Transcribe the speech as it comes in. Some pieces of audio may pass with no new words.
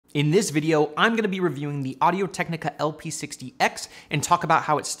In this video, I'm going to be reviewing the Audio-Technica LP60X and talk about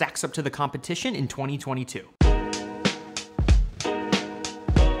how it stacks up to the competition in 2022.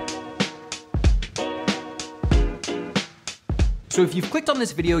 So if you've clicked on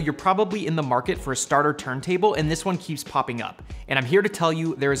this video, you're probably in the market for a starter turntable, and this one keeps popping up. And I'm here to tell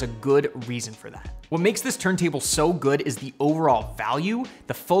you there is a good reason for that. What makes this turntable so good is the overall value,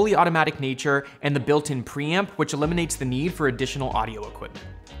 the fully automatic nature, and the built-in preamp, which eliminates the need for additional audio equipment.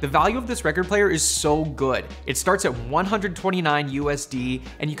 The value of this record player is so good. It starts at $129 USD,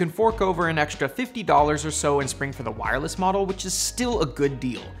 and you can fork over an extra $50 or so in spring for the wireless model, which is still a good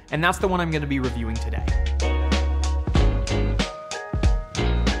deal. And that's the one I'm going to be reviewing today.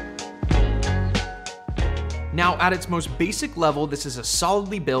 Now, at its most basic level, this is a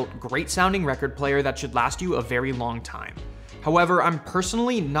solidly built, great sounding record player that should last you a very long time. However, I'm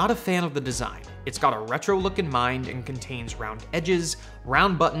personally not a fan of the design. It's got a retro look in mind and contains round edges,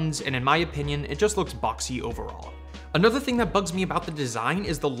 round buttons, and in my opinion, it just looks boxy overall. Another thing that bugs me about the design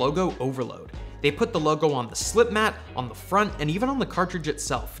is the logo overload. They put the logo on the slip mat, on the front, and even on the cartridge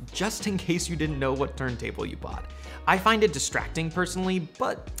itself, just in case you didn't know what turntable you bought. I find it distracting personally,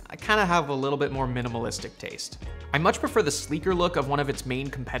 but I kind of have a little bit more minimalistic taste. I much prefer the sleeker look of one of its main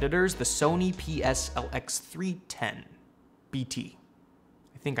competitors, the Sony PSLX310 BT.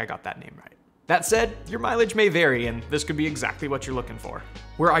 I think I got that name right. That said, your mileage may vary, and this could be exactly what you're looking for.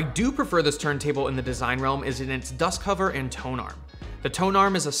 Where I do prefer this turntable in the design realm is in its dust cover and tone arm. The tone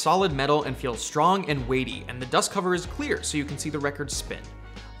arm is a solid metal and feels strong and weighty, and the dust cover is clear so you can see the record spin.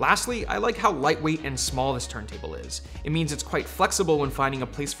 Lastly, I like how lightweight and small this turntable is. It means it's quite flexible when finding a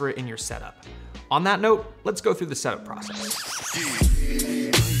place for it in your setup. On that note, let's go through the setup process.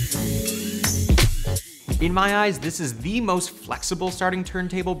 In my eyes, this is the most flexible starting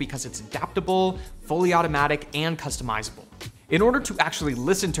turntable because it's adaptable, fully automatic, and customizable. In order to actually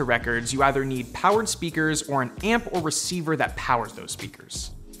listen to records, you either need powered speakers or an amp or receiver that powers those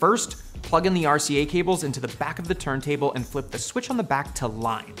speakers. First, plug in the RCA cables into the back of the turntable and flip the switch on the back to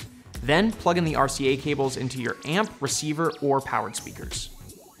line. Then plug in the RCA cables into your amp, receiver, or powered speakers.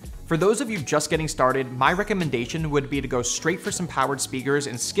 For those of you just getting started, my recommendation would be to go straight for some powered speakers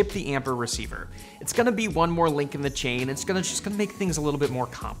and skip the amp or receiver. It's gonna be one more link in the chain. It's just gonna make things a little bit more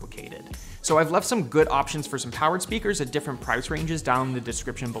complicated. So I've left some good options for some powered speakers at different price ranges down in the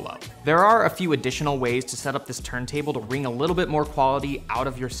description below. There are a few additional ways to set up this turntable to wring a little bit more quality out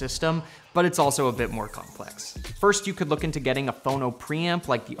of your system, but it's also a bit more complex. First, you could look into getting a phono preamp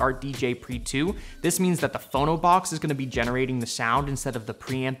like the Art DJ Pre 2. This means that the phono box is going to be generating the sound instead of the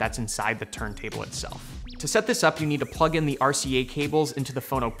preamp that's inside the turntable itself. To set this up, you need to plug in the RCA cables into the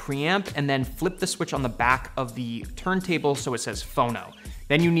phono preamp and then flip the switch on the back of the turntable so it says phono.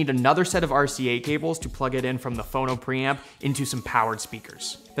 Then you need another set of RCA cables to plug it in from the phono preamp into some powered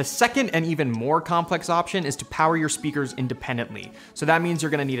speakers. The second and even more complex option is to power your speakers independently. So that means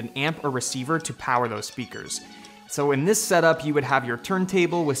you're gonna need an amp or receiver to power those speakers. So in this setup, you would have your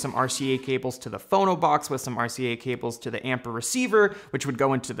turntable with some RCA cables to the phono box with some RCA cables to the amp or receiver, which would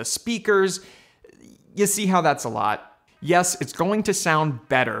go into the speakers. You see how that's a lot. Yes, it's going to sound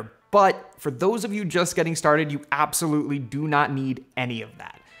better, but for those of you just getting started, you absolutely do not need any of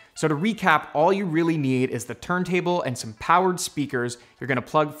that. So to recap, all you really need is the turntable and some powered speakers. You're gonna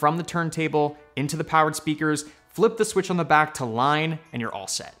plug from the turntable into the powered speakers, flip the switch on the back to line, and you're all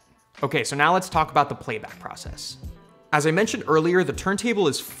set. Okay, so now let's talk about the playback process. As I mentioned earlier, the turntable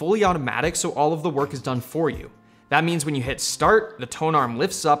is fully automatic, so all of the work is done for you. That means when you hit start, the tone arm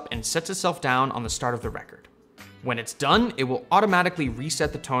lifts up and sets itself down on the start of the record. When it's done, it will automatically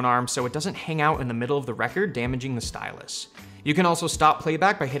reset the tone arm so it doesn't hang out in the middle of the record, damaging the stylus. You can also stop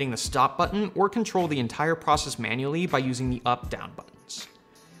playback by hitting the stop button or control the entire process manually by using the up-down buttons.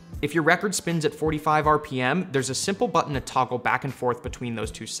 If your record spins at 45 RPM, there's a simple button to toggle back and forth between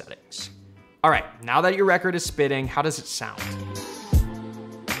those two settings. All right, now that your record is spinning, how does it sound?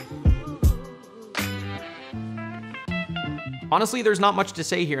 Honestly, there's not much to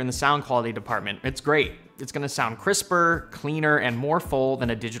say here in the sound quality department. It's great. It's gonna sound crisper, cleaner, and more full than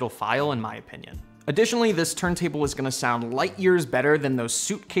a digital file, in my opinion. Additionally, this turntable is gonna sound light years better than those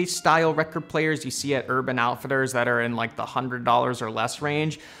suitcase style record players you see at Urban Outfitters that are in like the $100 or less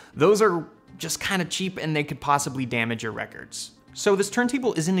range. Those are just kind of cheap and they could possibly damage your records. So this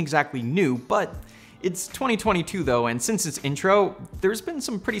turntable isn't exactly new, but it's 2022 though, and since its intro, there's been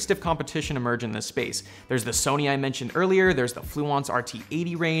some pretty stiff competition emerge in this space. There's the Sony I mentioned earlier, there's the Fluence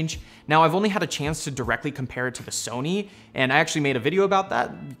RT80 range. Now I've only had a chance to directly compare it to the Sony, and I actually made a video about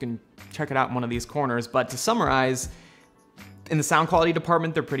that. You can check it out in one of these corners, but to summarize, In the sound quality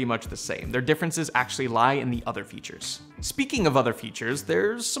department, they're pretty much the same. Their differences actually lie in the other features. Speaking of other features,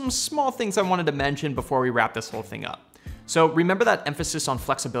 there's some small things I wanted to mention before we wrap this whole thing up. So remember that emphasis on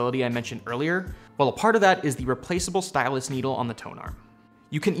flexibility I mentioned earlier? Well, a part of that is the replaceable stylus needle on the tone arm.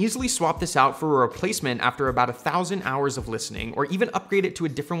 You can easily swap this out for a replacement after about 1,000 hours of listening, or even upgrade it to a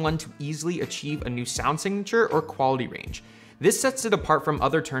different one to easily achieve a new sound signature or quality range. This sets it apart from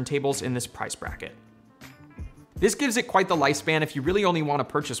other turntables in this price bracket. This gives it quite the lifespan if you really only want to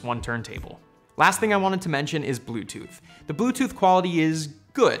purchase one turntable. Last thing I wanted to mention is Bluetooth. The Bluetooth quality is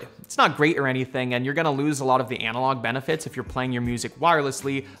good. It's not great or anything, and you're gonna lose a lot of the analog benefits if you're playing your music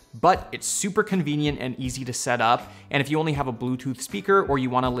wirelessly, but it's super convenient and easy to set up, and if you only have a Bluetooth speaker or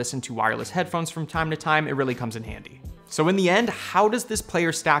you wanna listen to wireless headphones from time to time, it really comes in handy. So in the end, how does this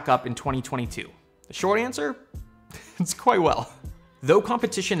player stack up in 2022? The short answer? It's quite well. Though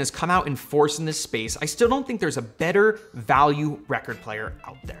competition has come out in force in this space, I still don't think there's a better value record player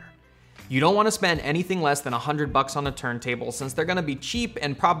out there. You don't want to spend anything less than $100 on a turntable since they're going to be cheap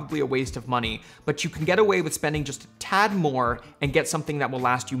and probably a waste of money, but you can get away with spending just a tad more and get something that will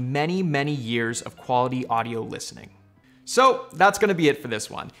last you many, many years of quality audio listening. So that's going to be it for this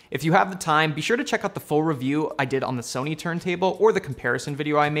one. If you have the time, be sure to check out the full review I did on the Sony turntable or the comparison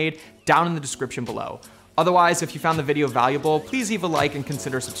video I made down in the description below. Otherwise, if you found the video valuable, please leave a like and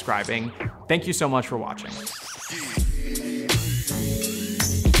consider subscribing. Thank you so much for watching.